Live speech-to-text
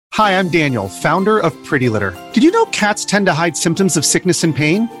Hi, I'm Daniel, founder of Pretty Litter. Did you know cats tend to hide symptoms of sickness and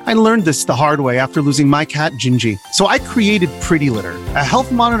pain? I learned this the hard way after losing my cat, Gingy. So I created Pretty Litter, a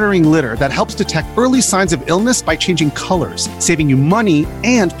health monitoring litter that helps detect early signs of illness by changing colors, saving you money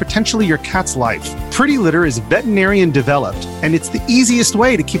and potentially your cat's life. Pretty Litter is veterinarian developed, and it's the easiest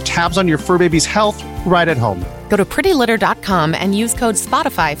way to keep tabs on your fur baby's health right at home. Go to prettylitter.com and use code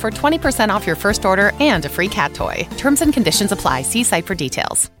SPOTIFY for 20% off your first order and a free cat toy. Terms and conditions apply. See site for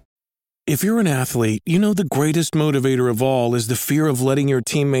details. If you're an athlete, you know the greatest motivator of all is the fear of letting your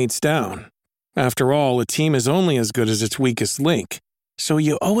teammates down. After all, a team is only as good as its weakest link. So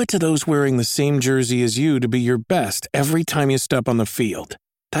you owe it to those wearing the same jersey as you to be your best every time you step on the field.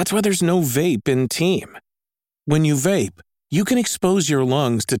 That's why there's no vape in team. When you vape, you can expose your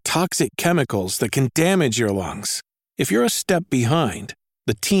lungs to toxic chemicals that can damage your lungs. If you're a step behind,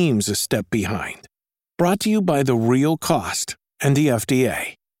 the team's a step behind. Brought to you by The Real Cost and the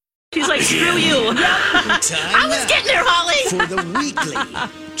FDA. She's like, screw you. I was getting there, Holly. For the weekly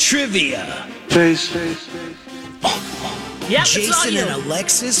trivia. Yep, Jason and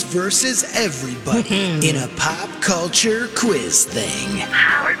Alexis versus everybody in a pop culture quiz thing.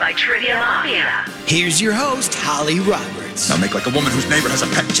 Powered by Trivia Mafia. Here's your host, Holly Roberts. Now make like a woman whose neighbor has a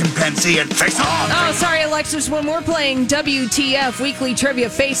pet chimpanzee and face off. Oh, sorry, Alexis. When we're playing WTF Weekly Trivia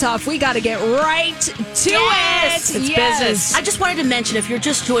Face Off, we got to get right to it. It's business. I just wanted to mention, if you're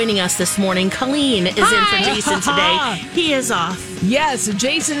just joining us this morning, Colleen is in for Jason today. He is off. Yes,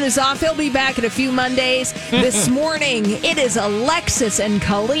 Jason is off. He'll be back in a few Mondays. This morning, it is Alexis and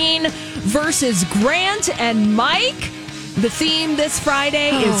Colleen versus Grant and Mike. The theme this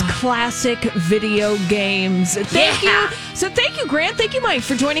Friday is classic video games. Thank you. So thank you, Grant. Thank you, Mike,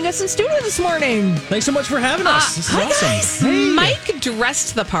 for joining us in studio this morning. Thanks so much for having us. This is awesome. Guys. Hey. Mike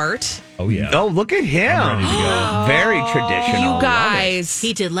dressed the part. Oh, yeah. Oh, look at him. I'm ready to go. Very traditional. You guys.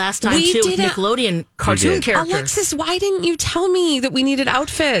 He did last time, too, with Nickelodeon cartoon characters. Alexis, why didn't you tell me that we needed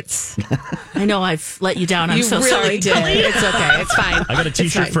outfits? I know I've let you down. I'm You so really sorry. did. It's okay. It's fine. I got a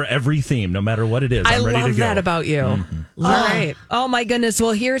T-shirt for every theme, no matter what it is. I'm ready to go. I love that about you. Mm-hmm. All right. Oh, my goodness.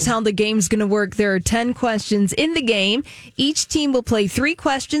 Well, here's how the game's going to work. There are 10 questions in the game. Each team will play 3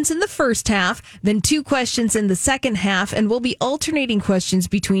 questions in the first half, then 2 questions in the second half, and we'll be alternating questions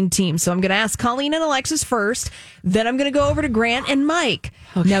between teams. So I'm going to ask Colleen and Alexis first, then I'm going to go over to Grant and Mike.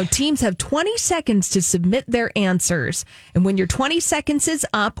 Okay. Now, teams have 20 seconds to submit their answers. And when your 20 seconds is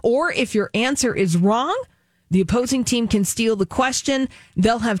up, or if your answer is wrong, the opposing team can steal the question.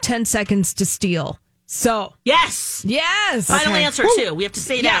 They'll have 10 seconds to steal. So, Yes. Final answer, too. We have to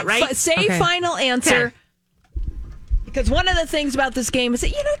say that, right? Say final answer. Okay. Because one of the things about this game is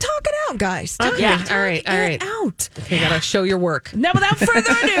that, talk it out, guys. All right. It out. Okay, gotta show your work. Now, without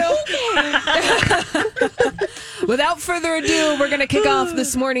further ado, we're going to kick off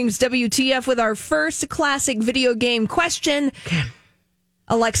this morning's WTF with our first classic video game question. Okay.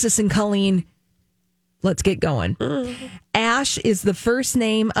 Alexis and Colleen, let's get going. Ash is the first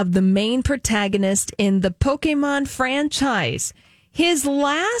name of the main protagonist in the Pokemon franchise. His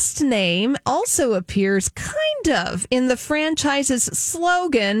last name also appears kind of in the franchise's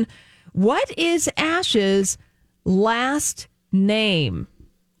slogan. What is Ash's last name?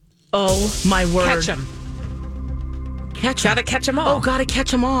 Oh, my word. Catch him. Gotta catch them all. Oh, gotta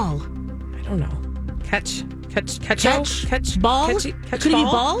catch them all. I don't know. Catch Ball? Catch Could it be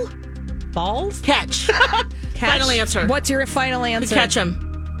ball? ball? Balls? Catch. Final answer. What's your final answer? Catch him.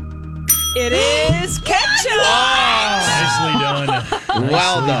 It is catch him. Nicely done.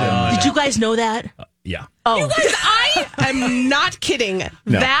 Well done. Did you guys know that? Yeah. Oh. You guys, I am not kidding.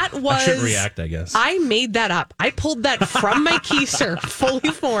 No, that was... I shouldn't react, I guess. I made that up. I pulled that from my keister, fully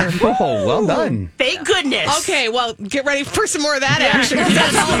formed. Oh, well done. Thank goodness. Okay, well, get ready for some more of that action.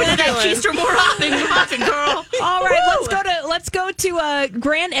 That's all we're that keister more often, girl. All right, let's go to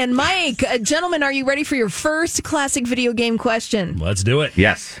Grant and Mike. Gentlemen, are you ready for your first classic video game question? Let's do it.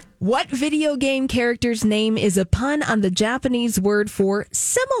 Yes. What video game character's name is a pun on the Japanese word for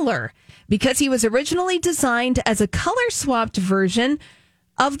similar? Because he was originally designed as a color-swapped version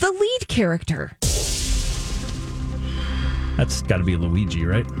of the lead character. That's got to be Luigi,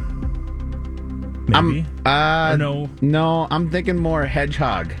 right? Maybe? No, I'm thinking more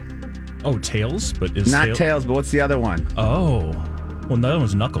Hedgehog. Oh, Tails? But is Not Tails, but what's the other one? Oh. Well, the other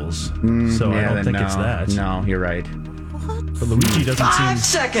one's Knuckles. So I don't think it's that. No, you're right. But Luigi doesn't seem... 5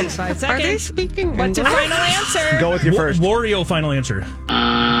 seconds. Are they speaking? What's your final answer? Go with your first. Wario final answer.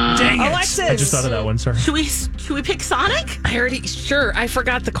 Dang it. Alexis. I just thought of that one, sorry. Should we pick Sonic? I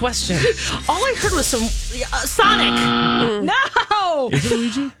forgot the question. All I heard was some Sonic. No! Is it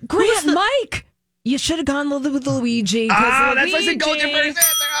Luigi? Grant, Mike! You should have gone with Luigi. That's why I said go with your first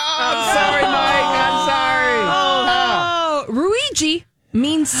answer. I'm sorry, Mike. I'm sorry. Oh, Ruigi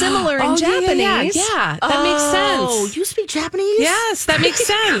means similar in Japanese. Yeah, that makes sense. Oh, you speak Japanese? Yes, that makes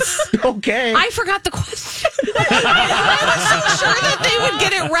sense. Okay. I forgot the question. I was so sure that they would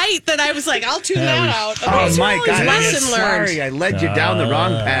get it right that I was like, I'll tune that out. Oh, Mike, I'm lesson learned. sorry. I led you down the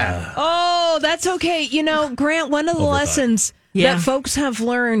wrong path. Oh, that's okay. You know, Grant, one of the lessons that folks have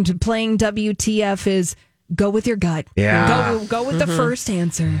learned playing WTF is go with your gut. Yeah. Go with the first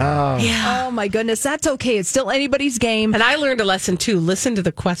answer. Oh. Yeah. Oh, my goodness. That's okay. It's still anybody's game. And I learned a lesson, too. Listen to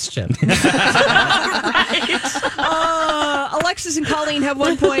the question. Alexis and Colleen have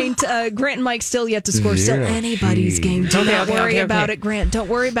 1 point. Grant and Mike still yet to score. Still anybody's game. Don't worry about it, Grant. Don't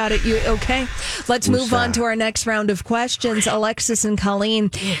worry about it. You okay? Let's move on to our next round of questions. Alexis and Colleen,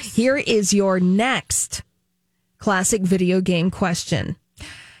 here is your next classic video game question.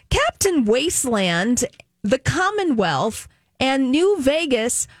 Captain Wasteland, the Commonwealth, and New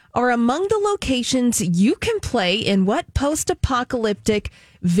Vegas are among the locations you can play in what post-apocalyptic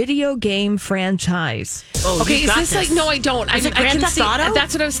video game franchise? Oh, okay, is this like, no, I don't. Is it Grand Theft Auto?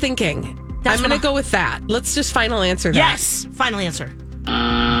 That's what I was thinking. I'm going to go with that. Let's just final answer that. Yes, final answer.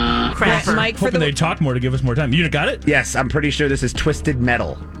 Grant and Mike, Hoping they talk more to give us more time. You got it? Yes, I'm pretty sure this is Twisted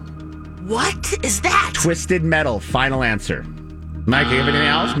Metal. What is that? Twisted Metal. Final answer. Mike, you have anything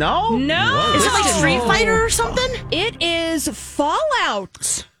else? No? No. Is it like Street Fighter or something? It is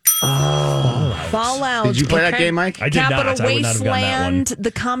Fallout. Fallout. Did you play that game, Mike? I did Capital not. I would not have gotten that one. Wasteland,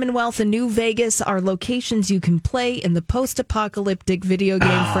 the Commonwealth, and New Vegas are locations you can play in the post-apocalyptic video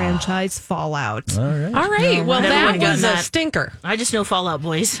game franchise Fallout. All right. All right. Well, Never that would've gotten was a that. stinker. I just know Fallout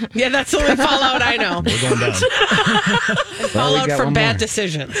Boys. Yeah, that's the only Fallout I know. We're going down. Fallout got from one bad more.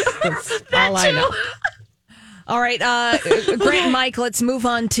 decisions. That's all I know. All right, Grant and Mike, let's move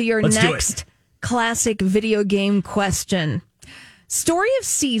on to your Let's do it. next classic video game question. Story of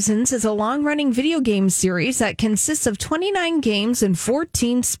Seasons is a long-running video game series that consists of 29 games and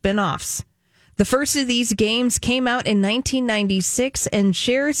 14 spin-offs. The first of these games came out in 1996 and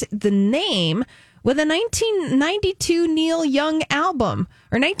shares the name with a 1992 Neil Young album,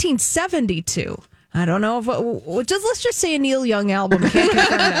 or 1972. I don't know if let's just say a Neil Young album. Can't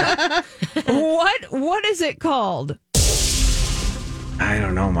confirm that. What is it called? I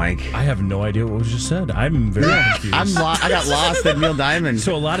don't know, Mike. I have no idea what was just said. I'm very confused. I got lost at Neil Diamond.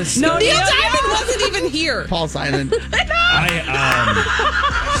 So a lot of No, stuff. Neil Diamond wasn't even here. Paul Simon.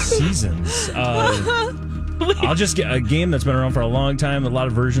 Seasons. I'll just get a game that's been around for a long time. A lot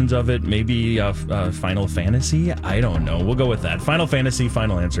of versions of it. Maybe Final Fantasy. I don't know. We'll go with that. Final Fantasy.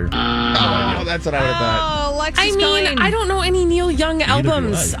 Final answer. Oh, that's what I would have thought. Oh, Alexis I mean, Colleen. I don't know any Neil Young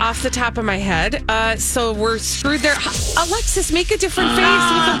albums do I. off the top of my head, so we're screwed there. Alexis, make a different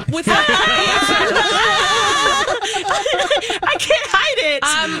face with that I can't hide it.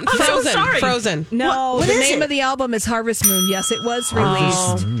 I'm Frozen. so sorry. Frozen. No, What the is name it? of the album is Harvest Moon. Yes, it was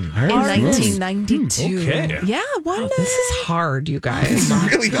released in 1992. Okay. Yeah, one. This is hard, you guys.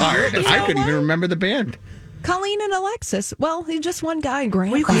 Really hard. I couldn't even remember the band. Colleen and Alexis. Well, just one guy,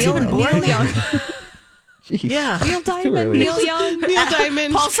 Grant. Were you guys even born? Neil Young. Yeah. Neil Diamond. early. Neil Young. Neil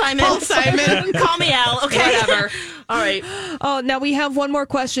Diamond. Paul Simon. Call me Al. Okay. Whatever. All right. Oh, now we have one more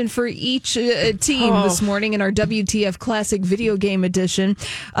question for each team this morning in our WTF Classic Video Game Edition.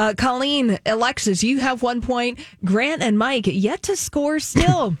 Colleen, Alexis, you have 1 point. Grant and Mike yet to score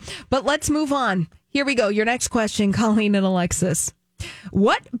still. But let's move on. Here we go. Your next question, Colleen and Alexis.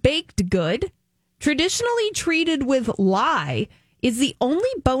 What baked good, traditionally treated with lye, is the only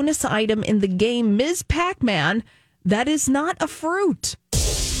bonus item in the game Ms. Pac-Man that is not a fruit?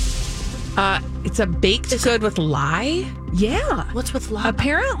 It's a baked good with lye. Yeah. What's with love?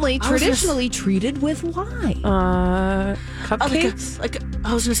 Apparently, traditionally treated with lye. Cupcakes.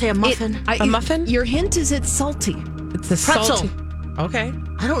 I was going to say a muffin. A muffin? Your hint is it's salty. It's a Pretzel. salty. Okay.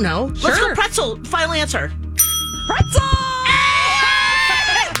 I don't know. Let's Sure. go pretzel. Final answer. Pretzel!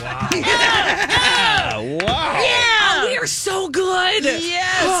 Wow. Yeah. We are so good.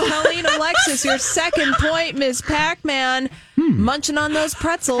 Yes, Colleen Alexis, your second point, Ms. Pac-Man. Munching on those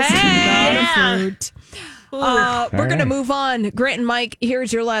pretzels. Hey! Not a fruit. We're going to move on. Grant and Mike,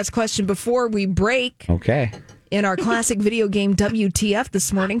 here's your last question before we break. Okay. In our classic video game WTF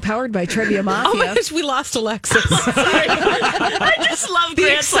this morning, powered by Trivia Oh my Mafia. gosh, we lost Alexis. I just love The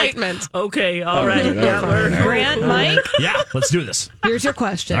Grant's like, excitement. okay, all right. Grant, Mike, Yeah, let's do this. here's your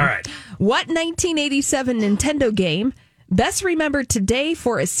question. All right. What 1987 Nintendo game best remembered today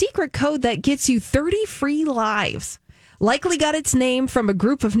for a secret code that gets you 30 free lives? Likely got its name from a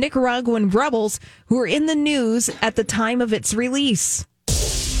group of Nicaraguan rebels who were in the news at the time of its release.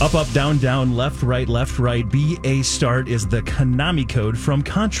 Up, up, down, down, left, right, BA start is the Konami code from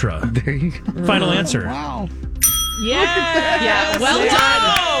Contra. There you go. Final answer. Wow. Yeah. Well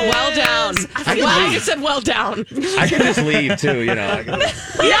done. Well done. I said well done. I can just leave too, you know.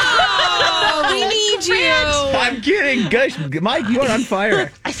 We need you. I'm kidding. Gosh, Mike, you are on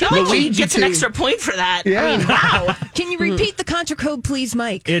fire. I feel like he gets an extra point for that. Yeah. I mean, wow. Can you repeat the Contra code, please,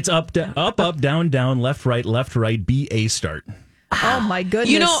 Mike? It's up, down, down, left, right, BA start. Oh, my goodness.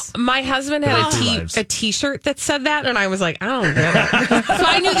 You know, my husband had a T-shirt that said that, and I was like, I don't get it. So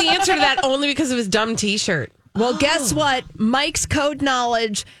I knew the answer to that only because of his dumb T-shirt. Well, guess what? Mike's code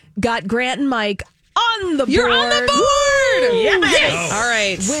knowledge got Grant and Mike on the board. You're on the board! Yes. All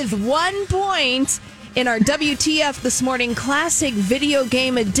right. With 1 point in our WTF This Morning Classic Video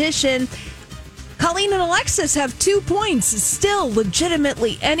Game Edition. Colleen and Alexis have 2 points. Still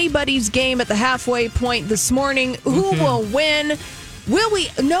legitimately anybody's game at the halfway point this morning. Who will win? Will we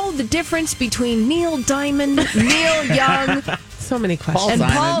know the difference between Neil Diamond, Neil Young, so many questions,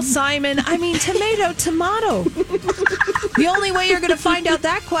 and Paul Simon? I mean, tomato. The only way you're going to find out the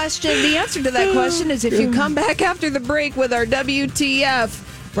answer to that question, is if you come back after the break with our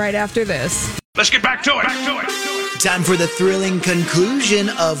WTF right after this. Let's get back to it. Time for the thrilling conclusion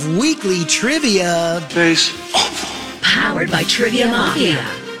of weekly trivia. Base. Powered by Trivia Mafia.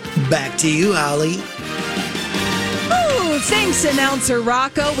 Back to you, Holly. Ooh, thanks, announcer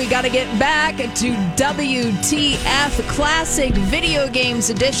Rocco. We got to get back to WTF Classic Video Games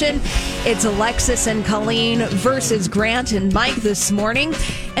Edition. It's Alexis and Colleen versus Grant and Mike this morning.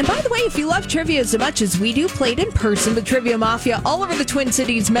 And by the way, if you love trivia as much as we do, played in person with Trivia Mafia all over the Twin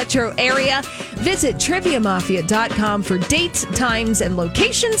Cities metro area. Visit TriviaMafia.com for dates, times, and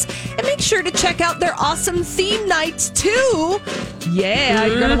locations. And make sure to check out their awesome theme nights, too. Yeah,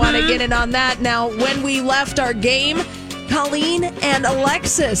 you're going to want to get in on that. Now, when we left our game, Colleen and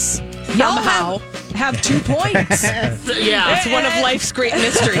Alexis, y'all have 2 points. Yeah. It's one of life's great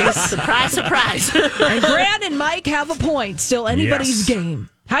mysteries. Surprise, surprise. And Grant and Mike have a point. Still anybody's game.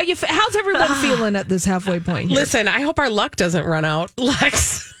 How's everyone feeling at this halfway point here? Listen, I hope our luck doesn't run out,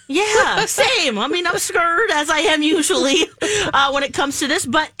 Lex. Yeah, same. I mean, I'm scared as I am usually when it comes to this,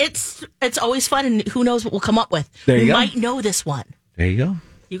 but it's always fun, and who knows what we'll come up with. There you go. Might know this one. There you go.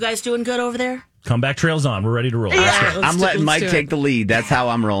 You guys doing good over there? Comeback trail's on. We're ready to roll. Yeah. I'm letting Mike take the lead. That's how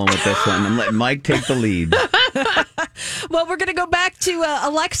I'm rolling with this one. I'm letting Mike take the lead. Well, we're going to go back to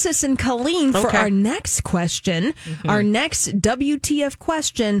Alexis and Colleen for our next question. Our next WTF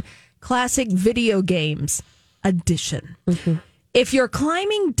question, Classic Video Games Edition. If you're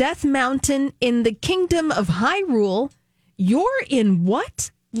climbing Death Mountain in the Kingdom of Hyrule, you're in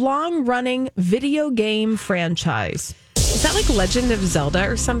what long-running video game franchise? Is that like Legend of Zelda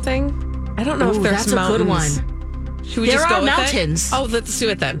or something? I don't know if there's that's mountains. a good one. Should we There just go are with mountains. It? Oh, let's do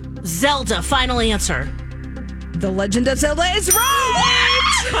it then. Zelda, final answer. The Legend of Zelda is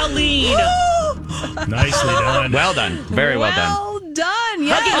right! Colleen. Nicely done. Well done. Very well done. Well done.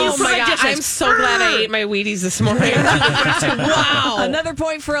 Yeah. Oh my God, just I'm says, so glad I ate my Wheaties this morning. Wow. Another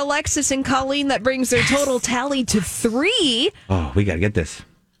point for Alexis and Colleen. That brings their total tally to 3. Oh, we got to get this.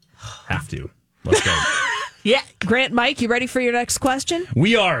 Have to. Let's go. Yeah. Grant, Mike, you ready for your next question?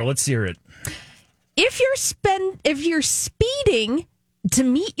 We are. Let's hear it. If you're speeding to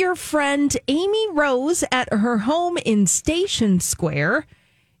meet your friend Amy Rose at her home in Station Square,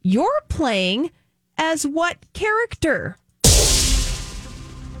 you're playing as what character?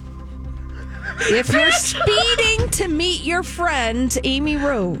 If you're speeding to meet your friend Amy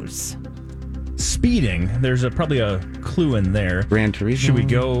Rose. Speeding. There's probably a clue in there. Gran Turismo. Should we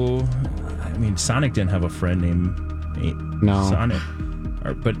go? I mean, Sonic didn't have a friend named Sonic.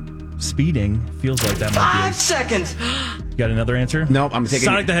 But speeding feels like that might be 5 seconds. You got another answer? Nope, I'm taking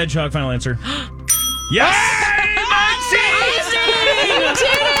Sonic the Hedgehog, final answer. Yes!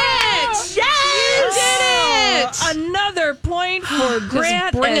 Another point for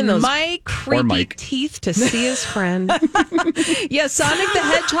Grant and those Mike. Creepy teeth to see his friend. Yeah, Sonic the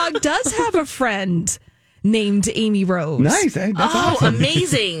Hedgehog does have a friend named Amy Rose. Nice. That's awesome.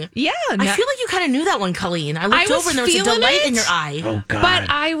 Amazing. Yeah. I feel like you kind of knew that one, Colleen. I looked over and there was a delight in your eye. Oh, God. But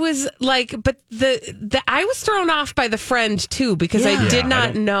I was like, I was thrown off by the friend too because I did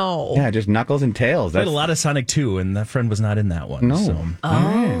not know. Yeah, just Knuckles and Tails. Played a lot of Sonic 2, and that friend was not in that one. No. So.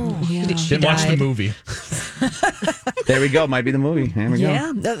 Didn't watch the movie. There we go. Might be the movie. There we go.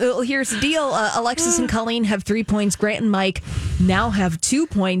 Yeah. Well, here's the deal. Alexis and Colleen have 3 points. Grant and Mike now have 2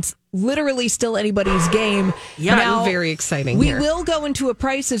 points. Literally still anybody's game. Yeah, now, very exciting. We here. will go into a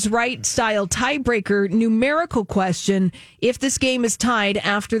Price is Right style tiebreaker numerical question if this game is tied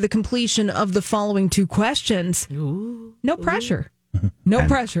after the completion of the following 2 questions. No pressure. No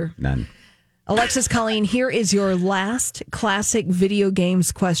pressure. None. Alexis, Colleen, here is your last classic video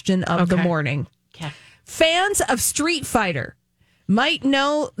games question of the morning. Okay. Fans of Street Fighter might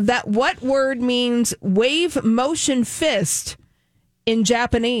know that what word means wave motion fist in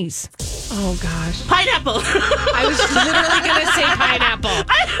Japanese? Oh, gosh. Pineapple. I was literally going to say pineapple.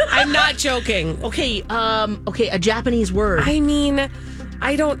 I'm not joking. Okay, a Japanese word. I mean,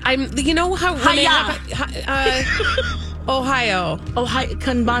 you know how... when they Hiya. Ohio.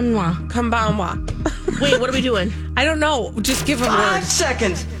 Konbanwa. Wait, what are we doing? I don't know. Just give a 5 word.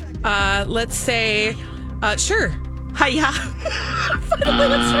 seconds. Let's say, sure. Hiya.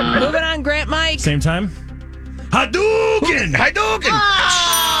 Moving on, Grant Mike. Same time? Hadouken! Hadouken!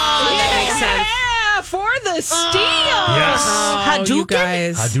 That makes sense. Yeah, for the steal. Yes. Oh, you Hadouken?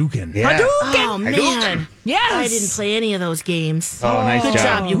 guys. Hadouken. Yeah. Oh, man. Yes. I didn't play any of those games. Oh, nice Good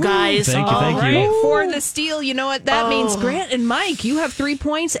job, you guys. Thank you, thank All you. right, for the steal. You know what that means, Grant and Mike? You have 3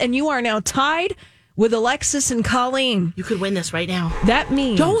 points, and you are now tied with Alexis and Colleen. You could win this right now. That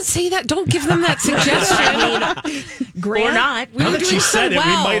means Don't say that. Don't give them that suggestion. Grant. Or not. We Now were that she doing so said it, we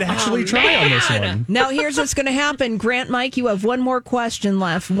well. might actually try on this one. Now, here's what's going to happen. Grant, Mike, you have one more question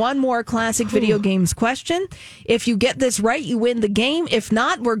left. One more classic video games question. If you get this right, you win the game. If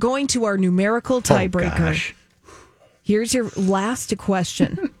not, we're going to our numerical tiebreaker. gosh. Here's your last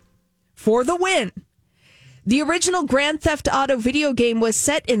question for the win. The original Grand Theft Auto video game was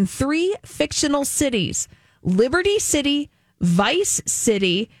set in 3 fictional cities: Liberty City, Vice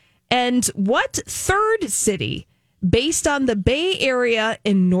City, and what third city based on the Bay Area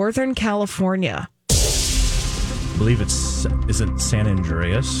in Northern California? I believe is it San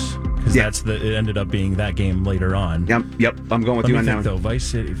Andreas? Because it ended up being that game later on. Yep. I'm going with you on that one. though. Vice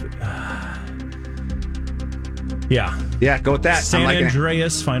City. Yeah. Yeah, go with that. San I'm liking it.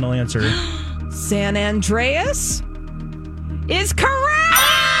 Andreas, final answer. San Andreas is correct.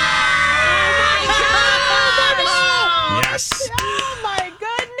 Yes. Oh my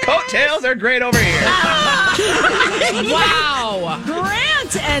goodness! Coattails are great over here. Wow.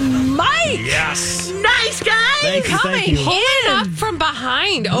 Grant and Mike. Yes. Nice, guys. Thank you, thank you. Pulling up from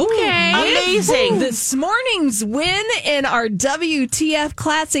behind. Okay. Amazing. This morning's win in our WTF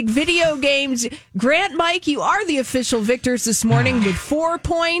Classic video games. Grant, Mike, you are the official victors this morning with 4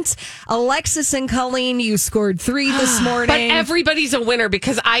 points. Alexis and Colleen, you scored 3 this morning. But everybody's a winner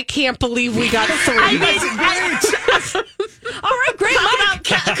because I can't believe we got 3. All right, Grant, Mike.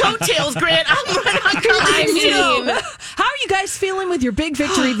 Talk about coattails, Grant. I'm right on I Colleen, mean, too. How are you guys feeling with your big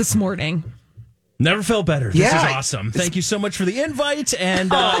victory this morning? Never felt better. This Yeah. is awesome. Thank you so much for the invite.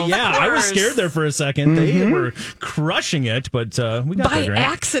 And Oh, I was scared there for a second. They were crushing it, but we got by there, Grant.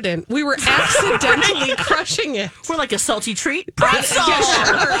 accident. We were accidentally crushing it. We're like a salty treat. Yeah, Pretzel.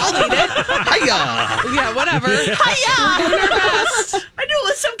 sure. I'll eat it. Hiya! Yeah, whatever. Hiya. We're doing our best. I knew it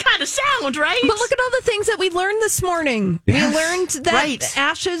was some kind of sound, right? But look at all the things that we learned this morning. Yes. We learned that Right.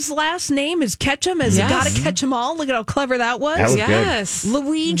 Ash's last name is Ketchum, as Yes. Gotta Catch 'em All. Look at how clever that was. That was Yes.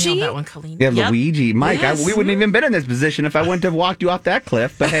 Luigi. Nailed that one, Colleen. Yeah, Yep. Luigi. Mike, Yes. we wouldn't even been in this position if I wouldn't have walked you off that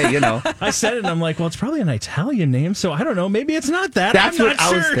cliff. But hey, you know. I said it, and I'm like, well, it's probably an Italian name, so I don't know. Maybe it's not that. That's I'm what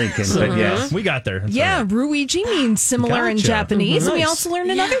not I was sure. thinking, So, but yes. we got there. It's Yeah, all right. Ruigi means similar in Gotcha. Japanese. And we Nice. also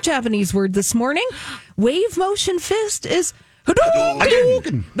learned another Japanese word this morning. Wave motion fist is Hadouken.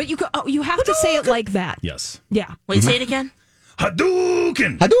 Hadouken. But you have to say it like that. Yes. Yeah. Wait, say it again.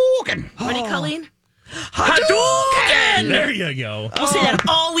 Hadouken! Hadouken! Ready, Colleen? Hadouken! There you go. We'll say that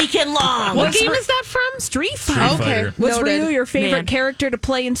all weekend long. What game is that from? Street Fighter. Street Fighter. Was Noted. Ryu your favorite Man. character to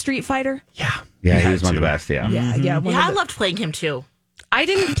play in Street Fighter? Yeah. Yeah, he had was one of to. the best, yeah. Yeah, one Yeah, of I the- loved playing him too. I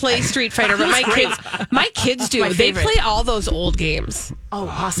didn't play Street Fighter, but my kids do. My They favorite. play all those old games. Oh,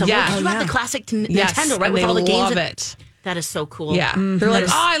 awesome. Yeah. Well, you Oh, have yeah. the classic Yes, Nintendo, right? and With they all the games. love in- it. That is so cool. Yeah. They're like, That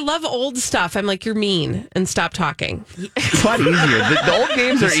is- oh, I love old stuff. I'm like, you're mean and stop talking. It's a lot easier. The old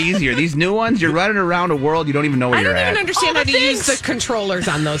games are easier. These new ones, you're running around a world you don't even know where I you're don't even at. understand All how the to use things. the controllers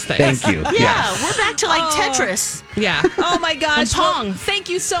on those things. Thank you. Yeah, Yes. we're back to like Tetris. Yeah. Oh my gosh. And Pong. Well, thank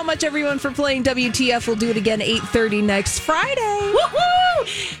you so much, everyone, for playing WTF. We'll do it again 8:30 next Friday.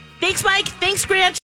 Woohoo! Thanks, Mike. Thanks, Grant.